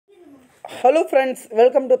Hello friends,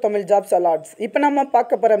 welcome to Tamil Jobs Alerts. இப்போ நம்ம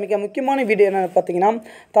பார்க்க போற மிக முக்கியமான வீடியோ என்னன்னு பார்த்தீங்கன்னா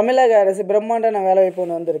தமிழக அரசு பிரம்மாண்டமான வேலைவாய்ப்பு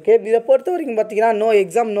ஒன்று வந்திருக்கு. இதை பொறுத்த வரைக்கும் பார்த்தீங்கன்னா நோ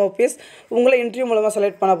எக்ஸாம் நோ ஃபீஸ் உங்களை இன்டர்வியூ மூலமாக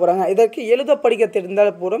செலக்ட் பண்ண போகிறாங்க. இதற்கு எழுத படிக்க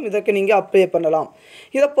தெரிந்தால் போதும் இதற்கு நீங்கள் அப்ளை பண்ணலாம்.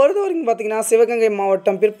 இதை பொறுத்த வரைக்கும் பார்த்தீங்கன்னா சிவகங்கை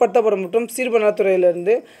மாவட்டம் பிற்படுத்தப்படும் மற்றும்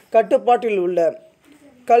சீர்பனத்துறையிலிருந்து கட்டுப்பாட்டில் உள்ள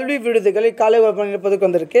கல்வி விடுதிகளில் காலை இருப்பதுக்கு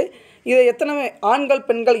வந்திருக்கு. இதை எத்தனை ஆண்கள்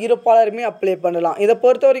பெண்கள் இருப்பாளருமே அப்ளை பண்ணலாம். இதை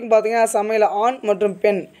பொறுத்த வரைக்கும் பார்த்தீங்கன்னா சமையல் ஆண் மற்றும்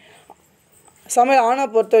பெண் சமையல் ஆணை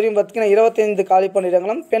பொறுத்த வரைக்கும் பார்த்திங்கன்னா 25 காலி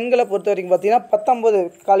பணியிடங்களும் பெண்களை பொறுத்த வரைக்கும் பார்த்திங்கன்னா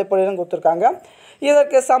 19 காலி பணியிடம் கொடுத்துருக்காங்க.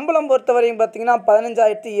 இதற்கு சம்பளம் பொறுத்த வரைக்கும் பார்த்திங்கன்னா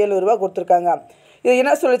 15,700 ரூபா கொடுத்துருக்காங்க. இது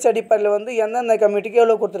என்ன சொல்லிச்சு அடிப்படையில் எந்தெந்த கமிட்டிக்கு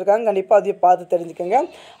எவ்வளோ கொடுத்துருக்காங்க கண்டிப்பாக அதை பார்த்து தெரிஞ்சுக்கோங்க.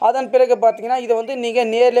 அதன் பிறகு பார்த்திங்கன்னா இதை நீங்கள்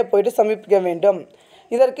நேரில் போய்ட்டு சமர்ப்பிக்க வேண்டும்.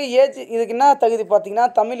 இதுக்கு என்ன தகுதி பார்த்திங்கன்னா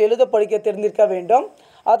தமிழ் எழுத படிக்க தெரிந்திருக்க வேண்டும்.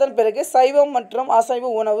 அதன் பிறகு சைவம் மற்றும் அசைவ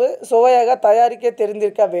உணவு சுவையாக தயாரிக்க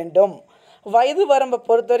தெரிந்திருக்க வேண்டும். வயது வரம்பை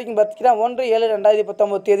பொறுத்த வரைக்கும் பார்த்திங்கன்னா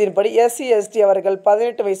 1/7/2019 தேதியின்படி SC ST அவர்கள்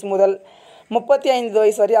 18 வயசு முதல் 35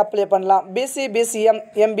 வயசு வரை அப்ளை பண்ணலாம். BC BCM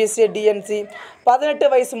MBC DNC 18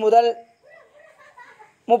 வயசு முதல்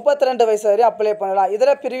 32 வயசு வரை அப்ளை பண்ணலாம். இதர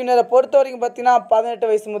பிரிவினரை பொறுத்த வரைக்கும் பார்த்திங்கன்னா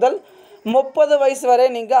 18 வயசு முதல் 30 வயசு வரை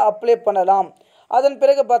நீங்கள் அப்ளை பண்ணலாம். அதன்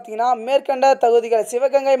பிறகு பார்த்திங்கன்னா மேற்கண்ட தகுதிகள்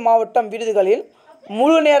சிவகங்கை மாவட்டம் விடுதிகளில்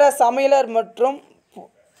முழு நேர சமையலர் மற்றும்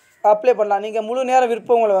அப்ளை பண்ணலாம். நீங்கள் முழு நேர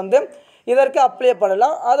விருப்பங்களை இதற்கு அப்ளை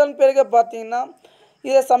பண்ணலாம். அதன் பிறகு பார்த்திங்கன்னா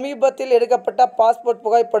இதை சமீபத்தில் எடுக்கப்பட்ட பாஸ்போர்ட்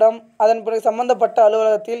புகைப்படம் அதன் பிறகு சம்மந்தப்பட்ட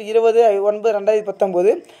அலுவலகத்தில்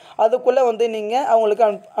 20/9/2019 அதுக்குள்ளே நீங்கள் அவங்களுக்கு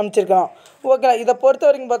அனுப்பிச்சிருக்கலாம். ஓகே, இதை பொறுத்த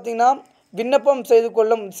வரைக்கும் பார்த்திங்கன்னா விண்ணப்பம் செய்து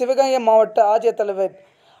கொள்ளும் சிவகங்கை மாவட்ட ஆட்சித்தலைவர்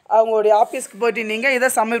அவங்களுடைய ஆஃபீஸ்க்கு போய்ட்டு நீங்கள் இதை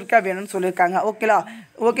சமர்ப்பிக்க வேணும்னு சொல்லியிருக்காங்க.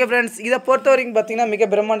 ஓகே ஃப்ரெண்ட்ஸ், இதை பொறுத்த வரைக்கும் பார்த்திங்கன்னா மிக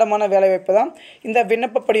பிரம்மாண்டமான வேலைவாய்ப்பு தான். இந்த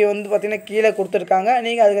விண்ணப்பப்படி பார்த்திங்கன்னா கீழே கொடுத்துருக்காங்க.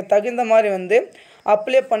 நீங்கள் அதுக்கு தகுந்த மாதிரி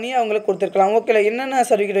அப்ளை பண்ணி அவங்களுக்கு கொடுத்துருக்கலாம். ஓகேல, என்னென்ன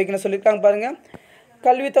சர்டிஃபிகேட் வைக்கணும்னு சொல்லியிருக்காங்க பாருங்கள்.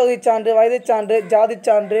 கல்வி தகுதி சான்று, வயது சான்று, ஜாதி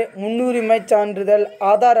சான்று, முன்னுரிமை சான்றிதழ்,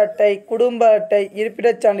 ஆதார் அட்டை, குடும்ப அட்டை,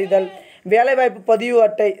 இருப்பிடச் சான்றிதழ், வேலைவாய்ப்பு பதிவு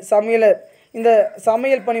அட்டை, சமையலர் இந்த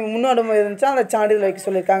சமையல் பணி முன்னோடுமை இருந்துச்சா அந்த சான்றிதழ் வைக்க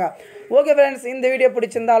சொல்லியிருக்காங்க. ஓகே ஃப்ரெண்ட்ஸ், இந்த வீடியோ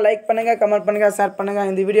பிடிச்சிருந்தால் லைக் பண்ணுங்கள், கமெண்ட் பண்ணுங்கள், ஷேர்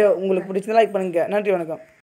பண்ணுங்கள். இந்த வீடியோ உங்களுக்கு பிடிச்சிருந்தா லைக் பண்ணுங்கள். நன்றி, வணக்கம்.